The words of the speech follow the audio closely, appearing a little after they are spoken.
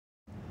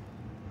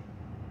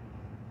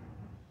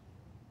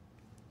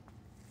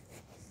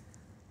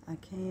I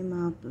came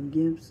out to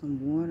give some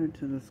water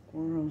to the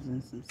squirrels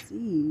and some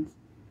seeds,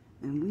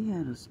 and we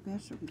had a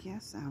special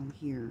guest out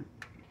here.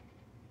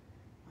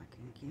 I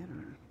can get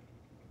her.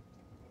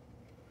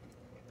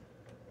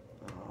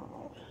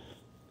 Oh.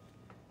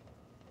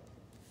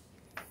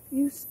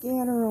 You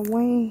scared her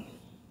away?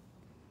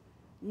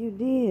 You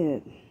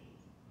did.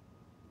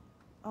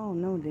 Oh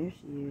no, there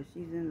she is.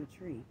 She's in the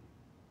tree.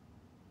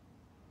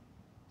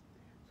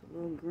 It's a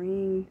little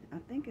green, I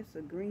think it's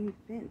a green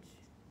finch.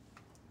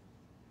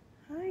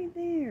 Hi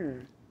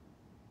there.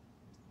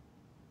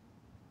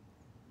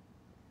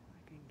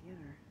 I can get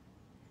her.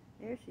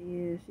 There she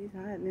is. She's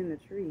hiding in the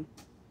tree.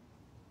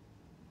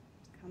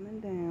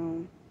 Coming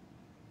down.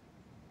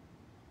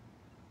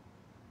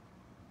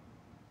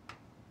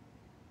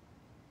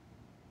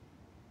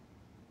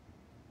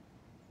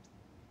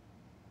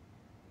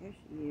 There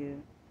she is.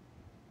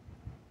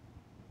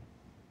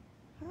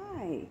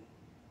 Hi.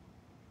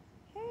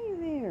 Hey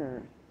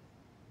there.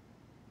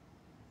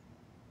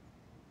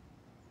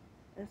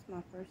 That's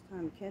my first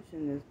time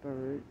catching this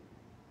bird.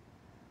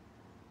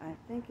 I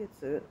think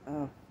it's a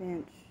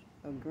finch,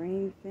 a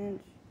green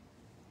finch.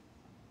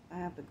 I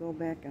have to go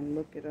back and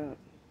look it up.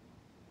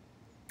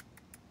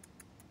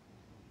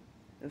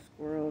 The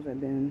squirrels have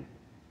been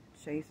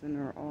chasing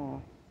her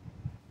off.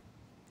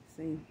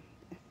 See?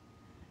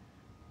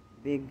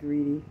 Big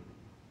greedy.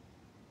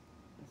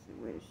 Let's see,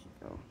 where did she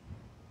go?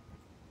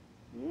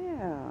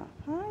 Yeah,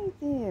 hi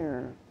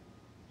there.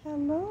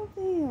 Hello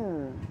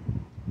there.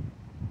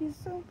 You're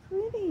so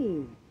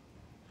pretty.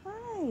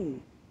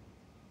 Hi.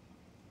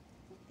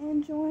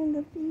 Enjoying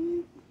the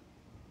feed?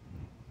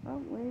 Oh,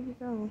 where did you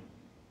go?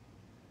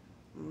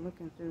 I'm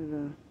looking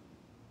through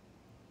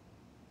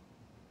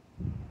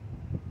the...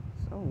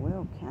 So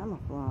well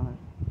camouflaged.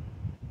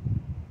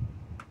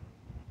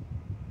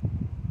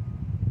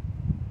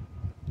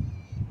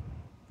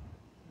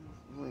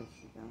 Where did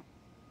she go?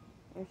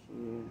 There she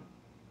is.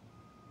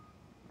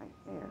 Right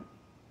there.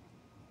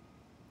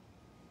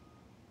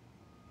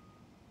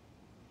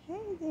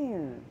 Hey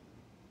there.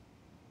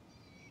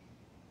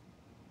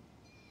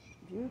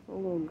 Beautiful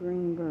little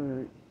green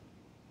bird.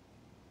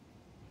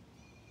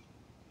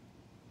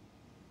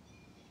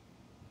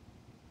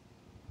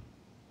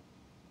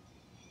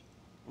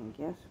 And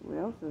guess who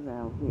else is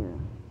out here?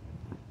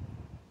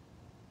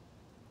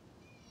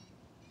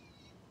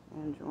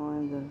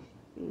 Enjoying the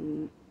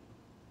feed.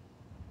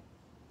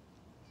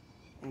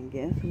 And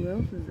guess who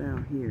else is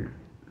out here?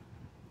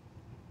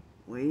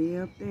 Way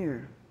up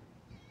there.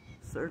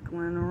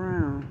 Circling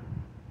around.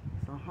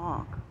 It's a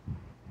hawk.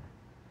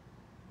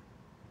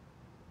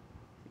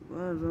 She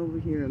was over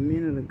here a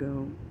minute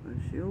ago, but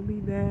she'll be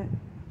back.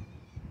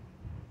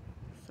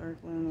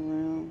 Circling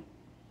around.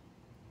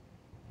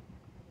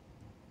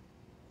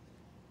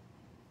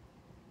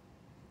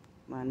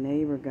 My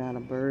neighbor got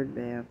a bird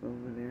bath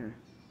over there.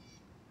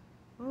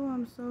 Oh,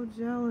 I'm so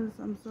jealous.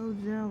 I'm so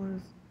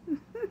jealous.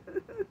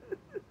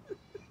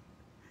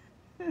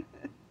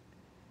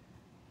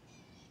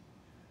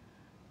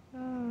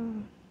 Oh.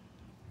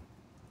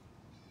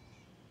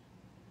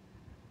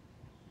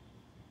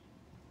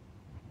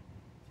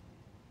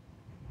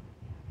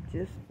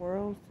 Just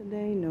squirrels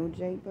today? No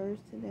jaybirds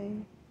today?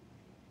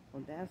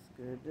 Well, that's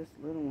good. This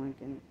little one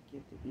can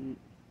get to eat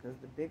because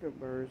the bigger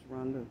birds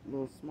run the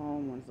little small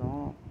ones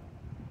off.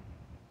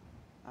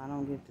 I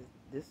don't get to.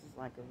 This is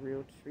like a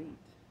real treat.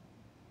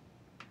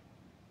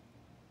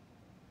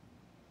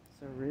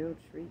 It's a real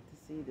treat to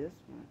see this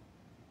one.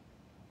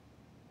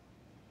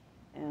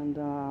 And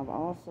I've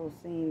also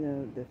seen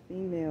the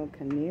female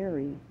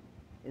canary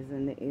is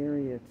in the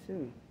area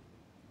too.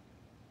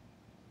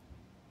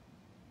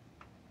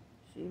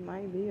 She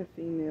might be a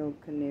female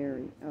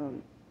canary,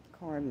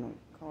 cardinal.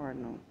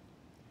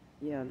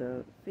 Yeah,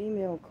 the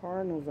female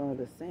cardinals are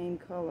the same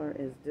color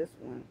as this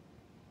one,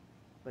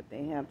 but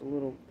they have the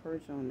little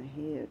perch on the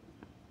head,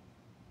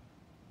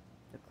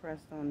 the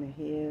crest on the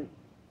head.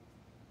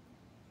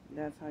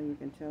 That's how you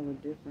can tell the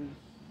difference.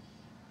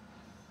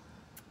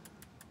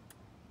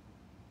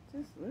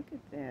 Just look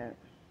at that.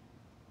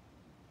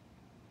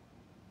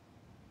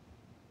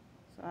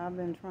 So I've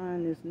been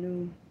trying this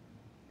new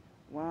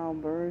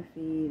wild bird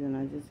feed, and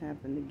I just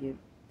happened to get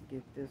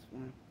this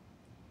one.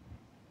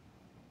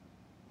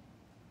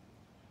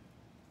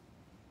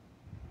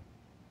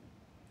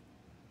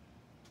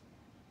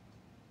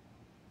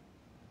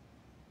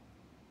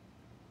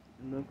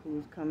 And look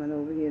who's coming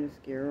over here to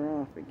scare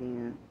her off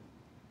again.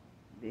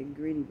 Big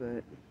greedy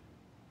butt.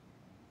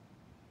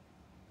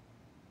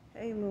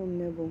 Hey, little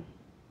nibble.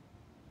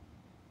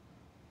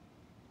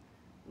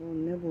 Little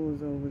nibble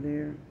is over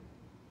there.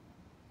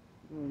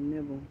 Little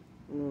nibble.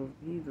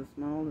 He's the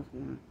smallest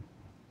one.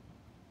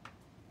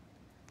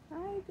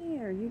 Hi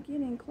there. You're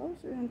getting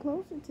closer and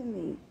closer to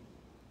me.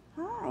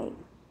 Hi.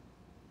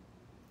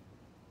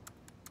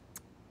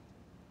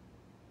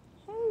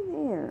 Hey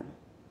there.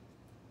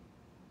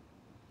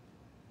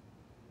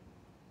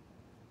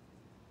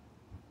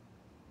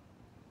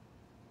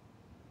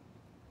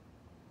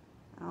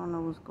 I don't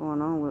know what's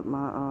going on with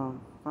my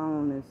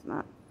phone. It's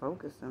not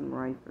focusing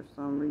right for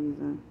some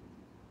reason.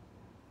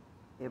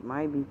 It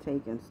might be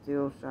taking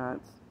still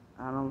shots.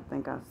 I don't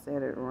think I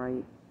said it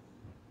right.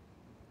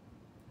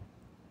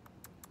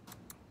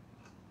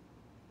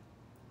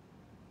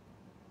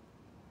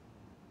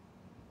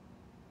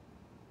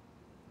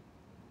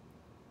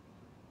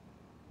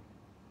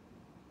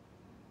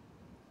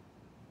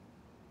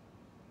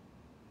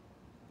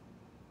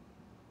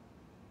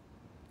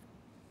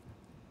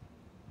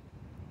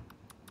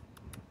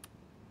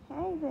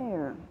 Hey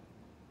there.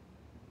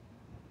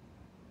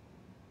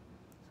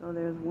 So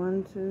there's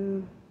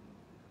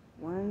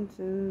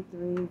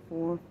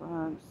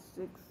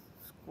 6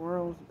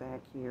 squirrels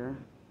back here.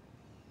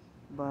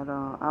 But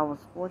I was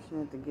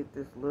fortunate to get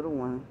this little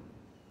one.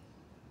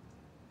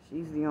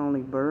 She's the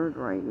only bird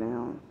right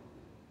now.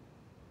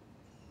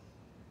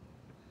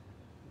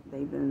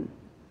 They've been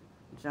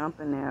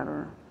jumping at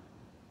her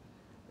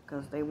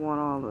because they want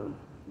all the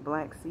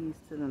black seeds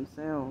to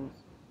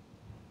themselves.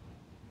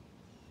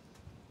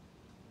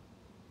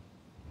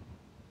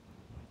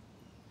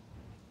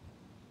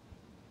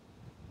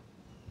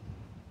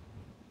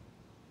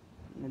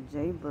 The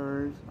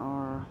jaybirds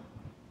are,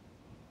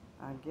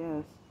 I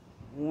guess,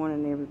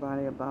 warning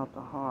everybody about the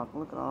hawk.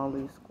 Look at all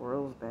these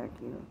squirrels back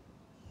here.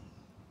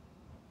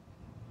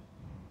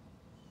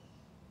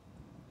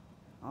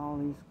 All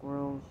these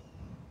squirrels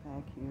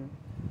back here.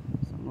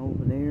 Some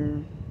over there.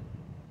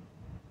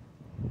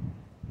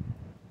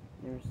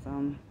 There's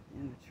some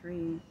in the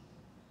tree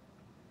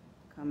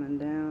coming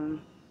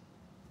down.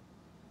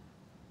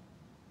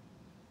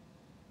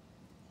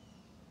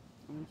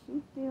 And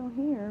she's still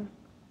here.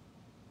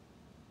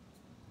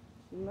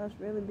 She must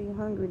really be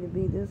hungry to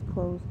be this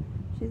close.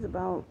 She's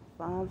about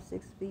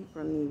 5-6 feet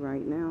from me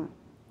right now.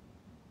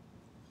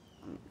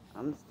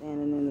 I'm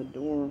standing in the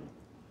door.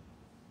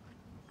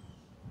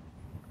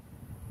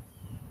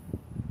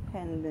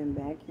 Hadn't been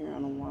back here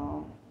in a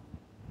while.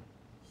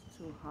 It's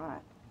too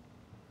hot.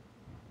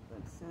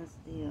 But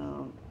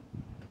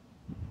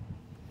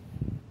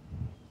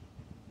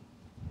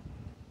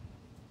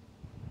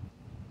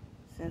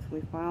since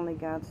we finally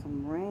got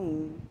some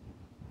rain,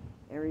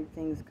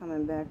 everything's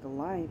coming back to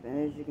life. And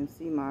as you can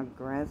see, my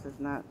grass is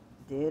not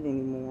dead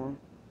anymore.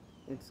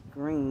 It's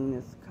green.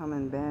 It's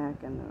coming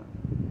back, and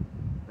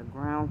the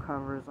ground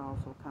cover is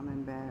also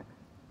coming back.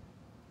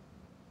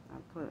 I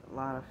put a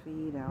lot of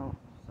feed out,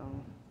 so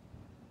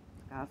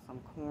got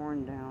some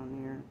corn down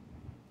there.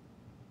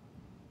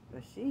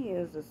 But she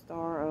is the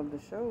star of the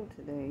show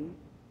today.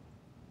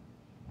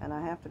 And I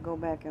have to go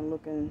back and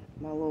look in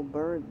my little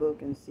bird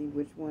book and see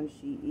which one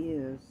she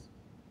is.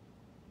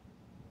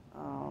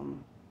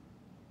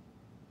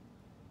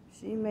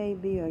 She may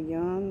be a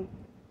young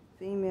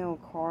female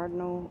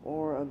cardinal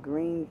or a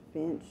green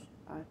finch,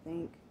 I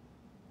think.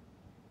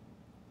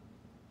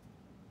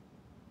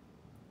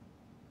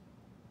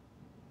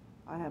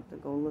 I have to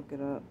go look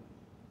it up.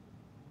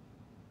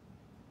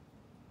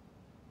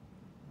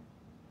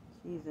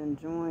 She's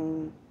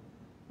enjoying,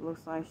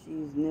 looks like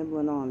she's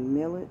nibbling on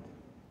millet.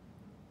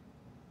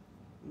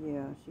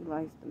 Yeah, she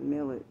likes the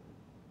millet.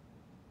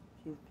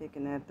 She's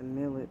picking at the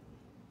millet.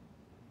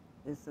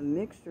 It's a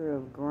mixture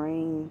of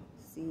grain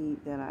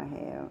seed that I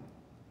have.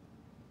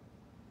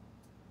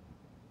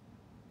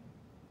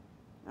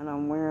 And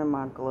I'm wearing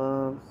my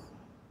gloves.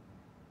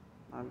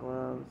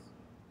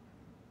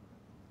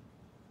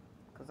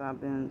 Because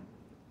I've been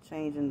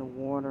changing the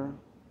water.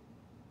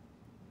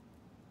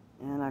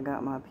 And I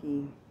got my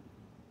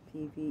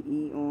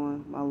PPE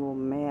on, my little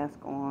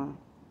mask on.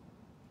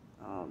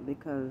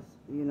 Because,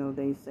 you know,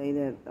 they say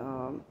that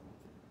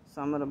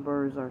some of the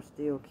birds are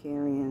still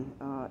carrying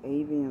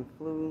avian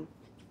flu.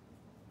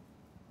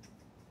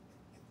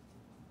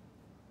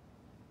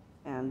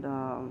 And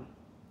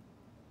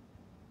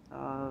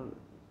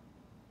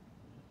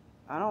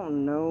I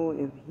don't know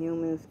if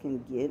humans can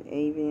get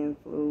avian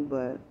flu,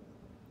 but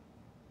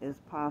it's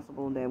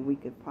possible that we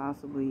could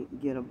possibly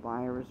get a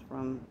virus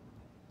from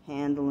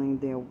handling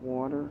their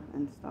water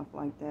and stuff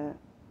like that,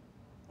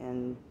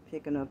 and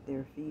picking up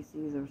their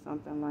feces or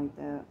something like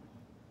that.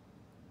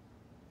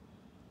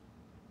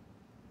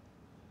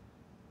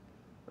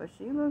 But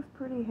she looks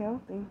pretty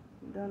healthy.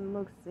 She doesn't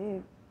look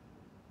sick.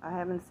 I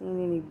haven't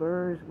seen any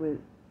birds with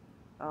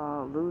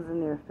losing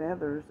their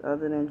feathers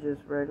other than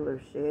just regular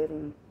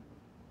shedding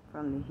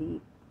from the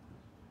heat.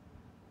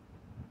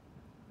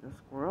 The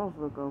squirrels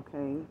look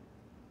okay.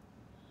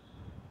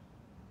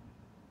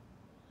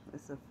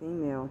 It's a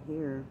female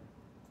here.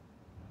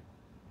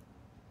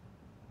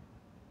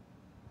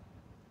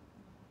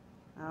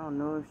 I don't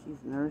know if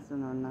she's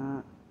nursing or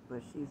not,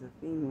 but she's a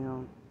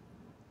female.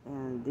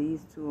 And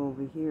these two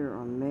over here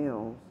are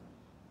males.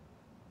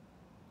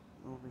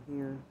 Over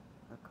here,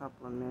 a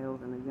couple of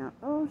males and a young.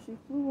 Oh, she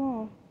flew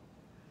off.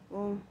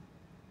 Well,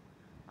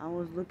 I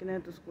was looking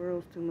at the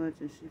squirrels too much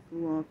and she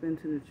flew off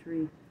into the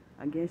tree.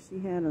 I guess she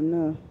had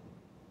enough.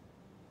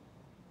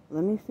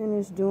 Let me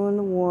finish doing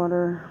the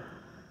water.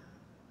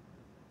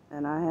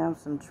 And I have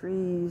some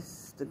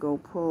trees to go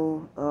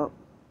pull up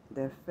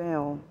that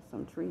fell,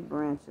 some tree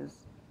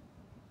branches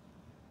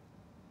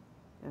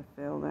that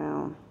fell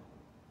down.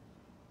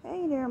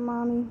 Hey there,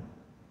 Mommy.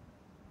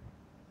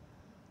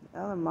 The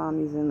other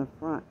mommy's in the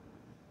front.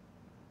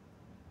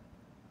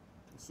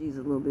 She's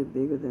a little bit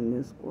bigger than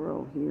this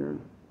squirrel here.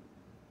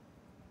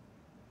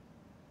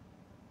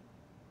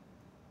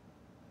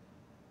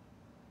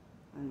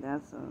 And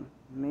that's a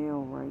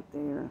male right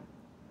there.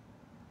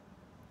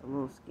 A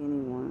little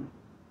skinny one.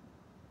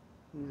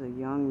 He's a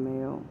young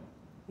male.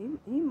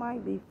 He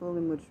might be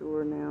fully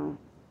mature now.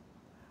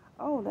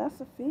 Oh, that's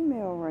a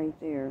female right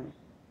there.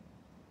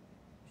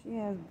 She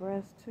has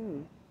breasts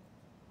too.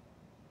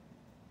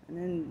 And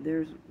then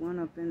there's one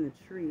up in the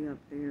tree up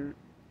there,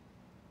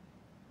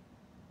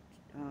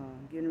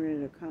 getting ready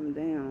to come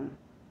down,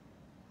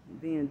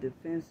 being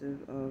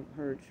defensive of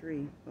her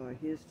tree, or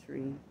his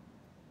tree.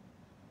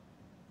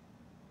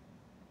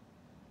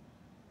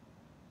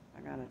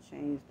 I gotta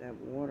change that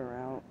water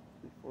out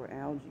before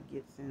algae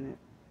gets in it.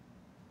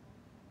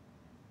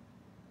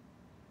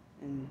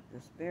 And the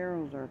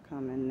sparrows are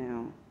coming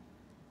now.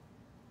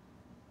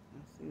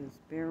 I see a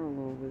sparrow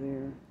over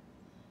there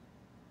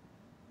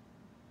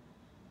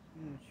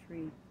in a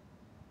tree.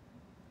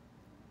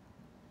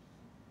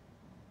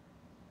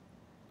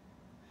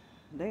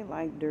 They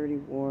like dirty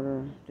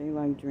water. They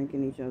like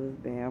drinking each other's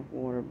bath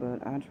water,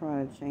 but I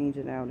try to change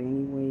it out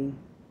anyway,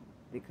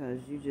 because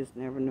you just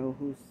never know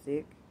who's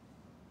sick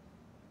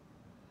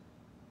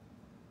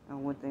or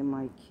what they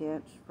might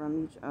catch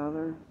from each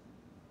other.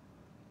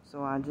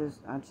 So I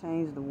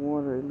change the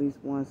water at least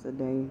once a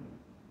day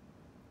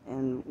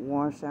and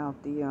wash out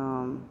the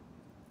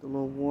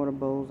little water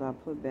bowls I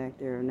put back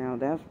there. Now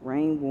that's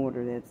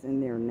rainwater that's in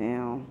there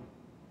now,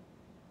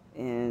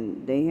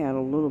 and they had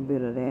a little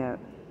bit of that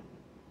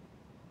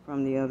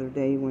from the other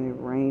day when it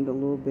rained a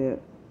little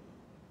bit.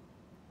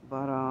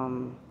 But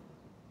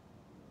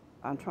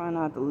I try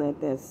not to let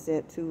that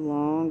set too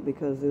long,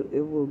 because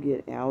it will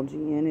get algae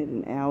in it,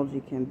 and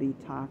algae can be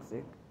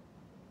toxic.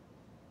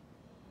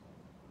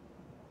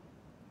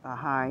 A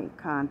high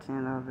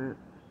content of it.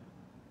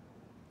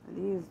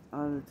 These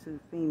are the two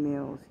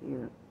females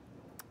here.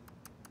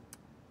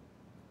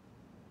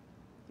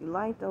 You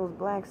like those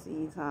black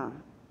seeds, huh?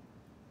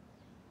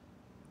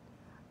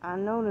 I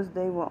noticed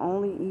they will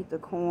only eat the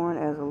corn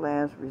as a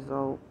last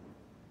result.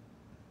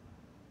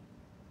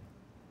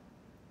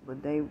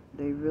 But they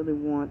really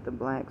want the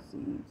black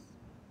seeds.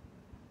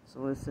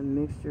 So it's a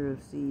mixture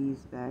of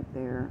seeds back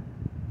there.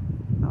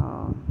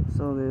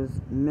 So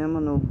there's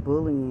minimal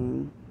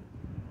bullying.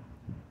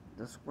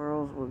 The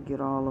squirrels will get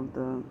all of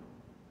the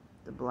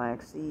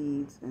black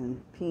seeds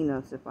and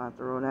peanuts if I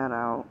throw that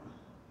out.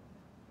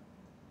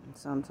 And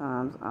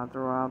sometimes I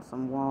throw out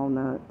some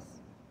walnuts.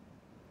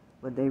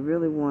 But they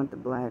really want the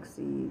black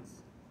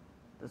seeds,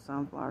 the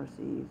sunflower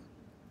seeds.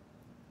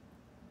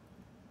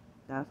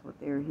 That's what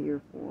they're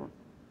here for.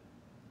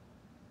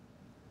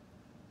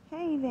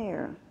 Hey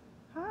there.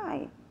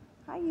 Hi.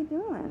 How you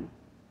doing?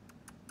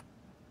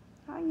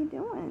 How you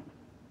doing?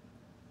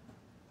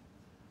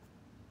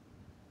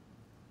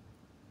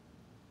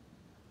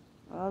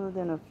 Other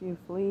than a few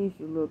fleas,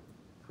 you look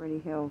pretty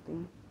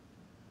healthy.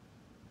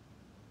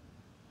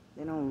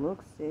 They don't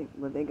look sick,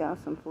 but they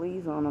got some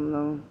fleas on them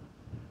though.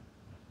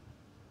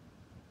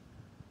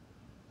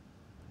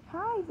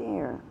 Hi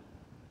there.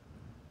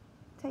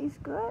 Tastes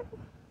good?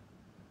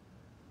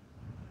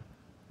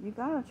 You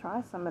gotta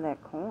try some of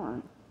that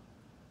corn.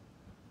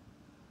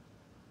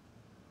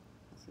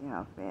 See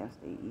how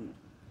fast they eat.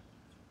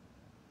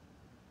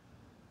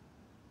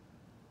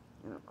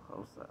 Get a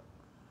close up.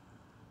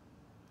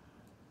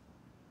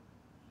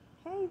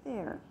 Hey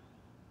there.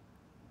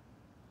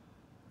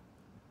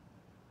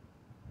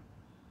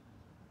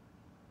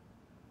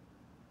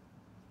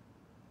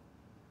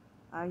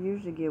 I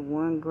usually get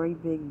one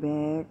great big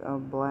bag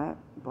of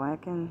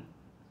blackened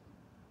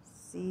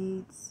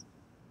seeds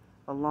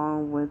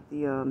along with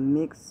the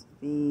mixed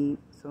feed,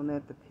 so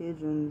that the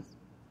pigeons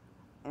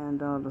and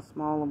the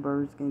smaller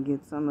birds can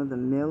get some of the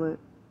millet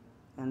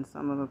and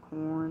some of the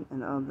corn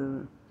and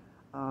other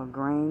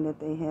grain that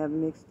they have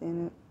mixed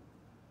in it.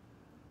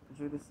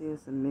 But you can see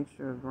it's a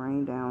mixture of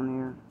grain down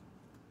there.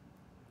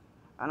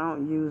 I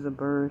don't use a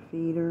bird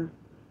feeder,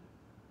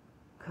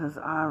 because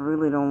I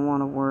really don't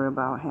want to worry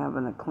about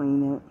having to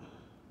clean it.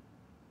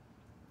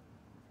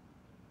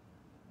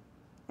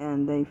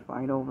 And they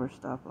fight over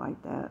stuff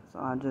like that. So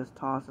I just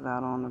toss it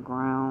out on the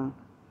ground.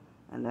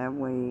 And that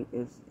way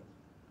it's,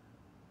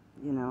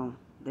 you know,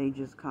 they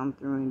just come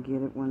through and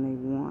get it when they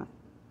want.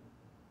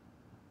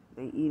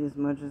 They eat as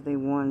much as they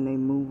want and they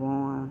move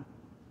on.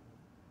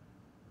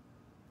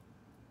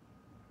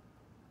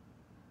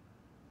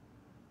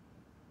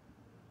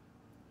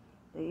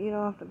 They eat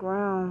off the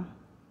ground.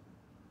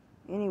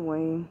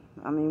 Anyway,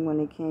 I mean, when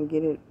they can't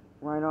get it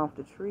right off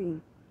the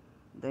tree,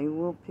 they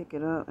will pick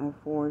it up and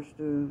forage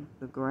through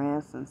the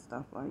grass and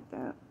stuff like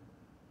that.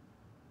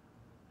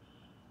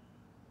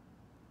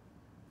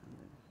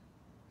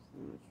 See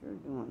what you're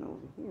doing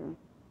over here.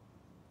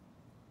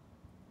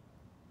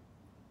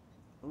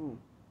 Oh.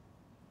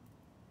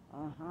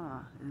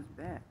 It's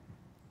back.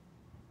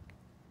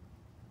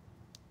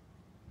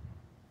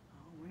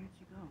 Oh, where'd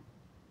you go?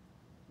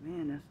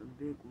 Man, that's a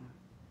big one.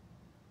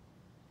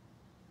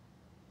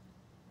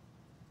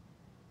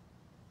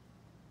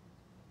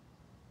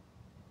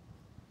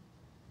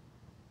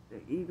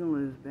 The eagle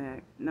is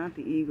back. Not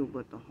the eagle,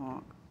 but the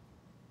hawk.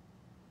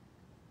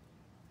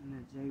 And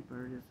the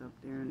jaybird is up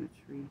there in the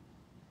tree.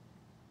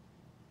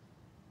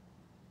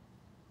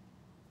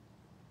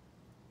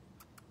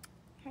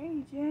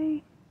 Hey,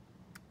 Jay.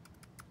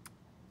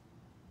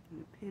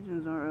 And the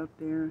pigeons are up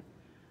there.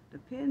 The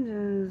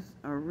pigeons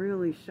are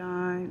really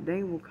shy.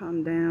 They will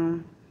come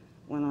down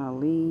when I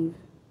leave,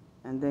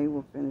 and they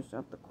will finish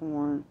up the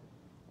corn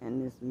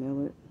and this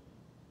millet.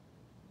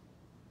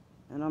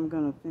 And I'm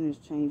going to finish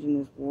changing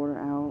this water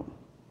out.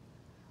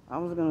 I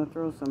was going to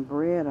throw some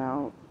bread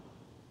out,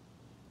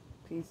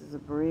 pieces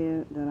of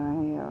bread that I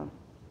have,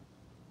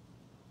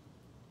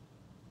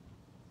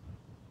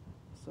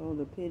 so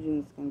the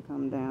pigeons can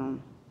come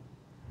down.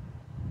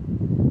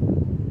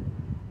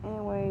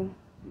 Anyway,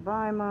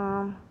 bye,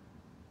 Mom.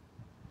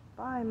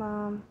 Bye,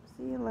 Mom.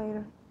 See you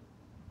later.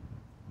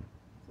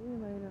 See you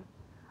later.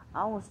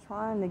 I was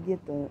trying to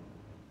get the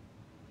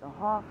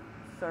hawk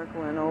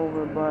circling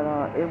over,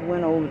 but it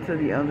went over to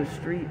the other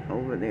street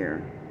over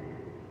there.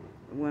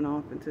 It went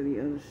off into the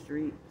other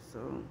street,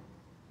 so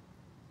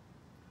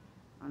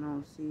I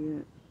don't see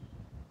it.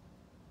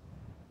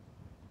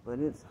 But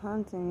it's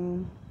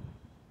hunting,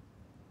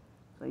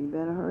 so you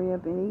better hurry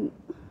up and eat.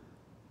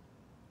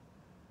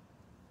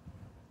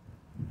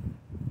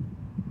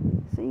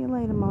 See you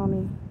later,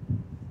 Mommy.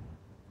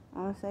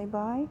 Want to say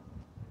bye?